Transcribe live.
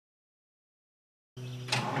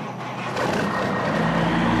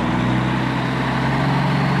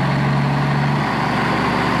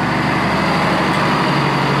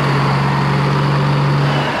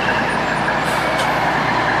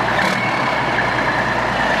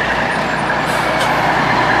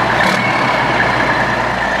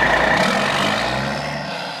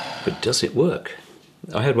does it work?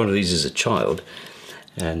 I had one of these as a child,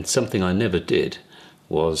 and something I never did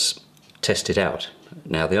was test it out.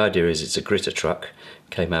 Now the idea is it's a gritter truck,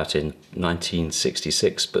 came out in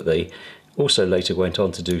 1966, but they also later went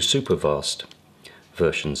on to do super vast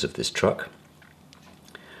versions of this truck.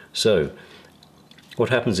 So what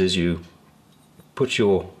happens is you put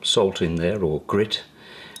your salt in there, or grit,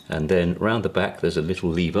 and then round the back there's a little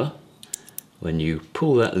lever. When you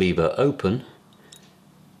pull that lever open,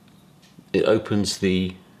 it opens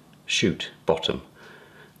the chute bottom.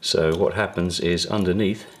 So what happens is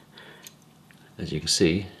underneath, as you can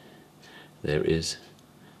see, there is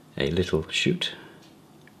a little chute,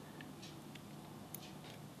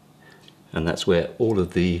 and that's where all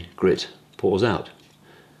of the grit pours out.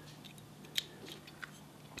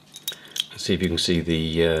 Let's see if you can see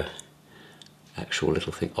the actual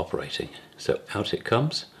little thing operating. So out it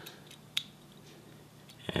comes,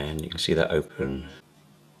 and you can see that open.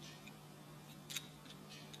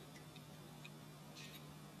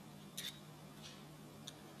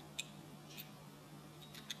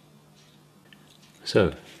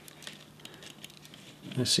 So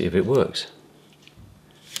let's see if it works.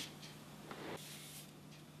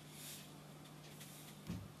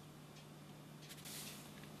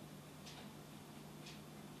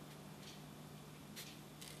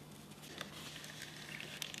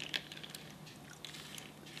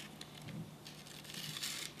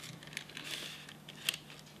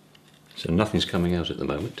 So nothing's coming out at the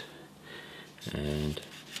moment, and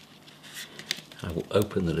I will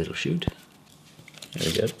open the little chute. There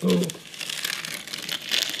we go. Oh.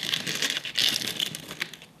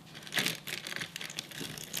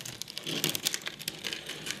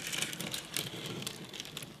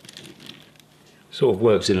 Sort of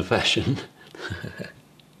works in a fashion.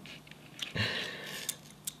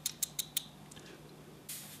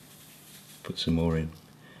 Put some more in.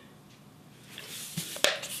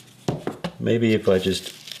 Maybe if I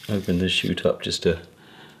just open the chute up just a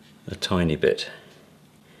tiny bit.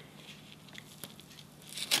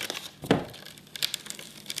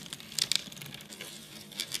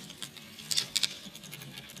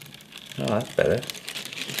 Oh, that's better.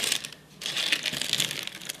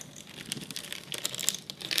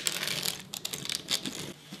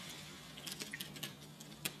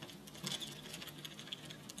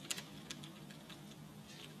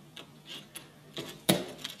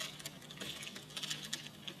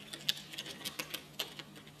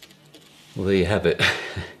 Well, there you have it.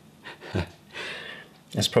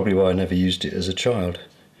 That's probably why I never used it as a child.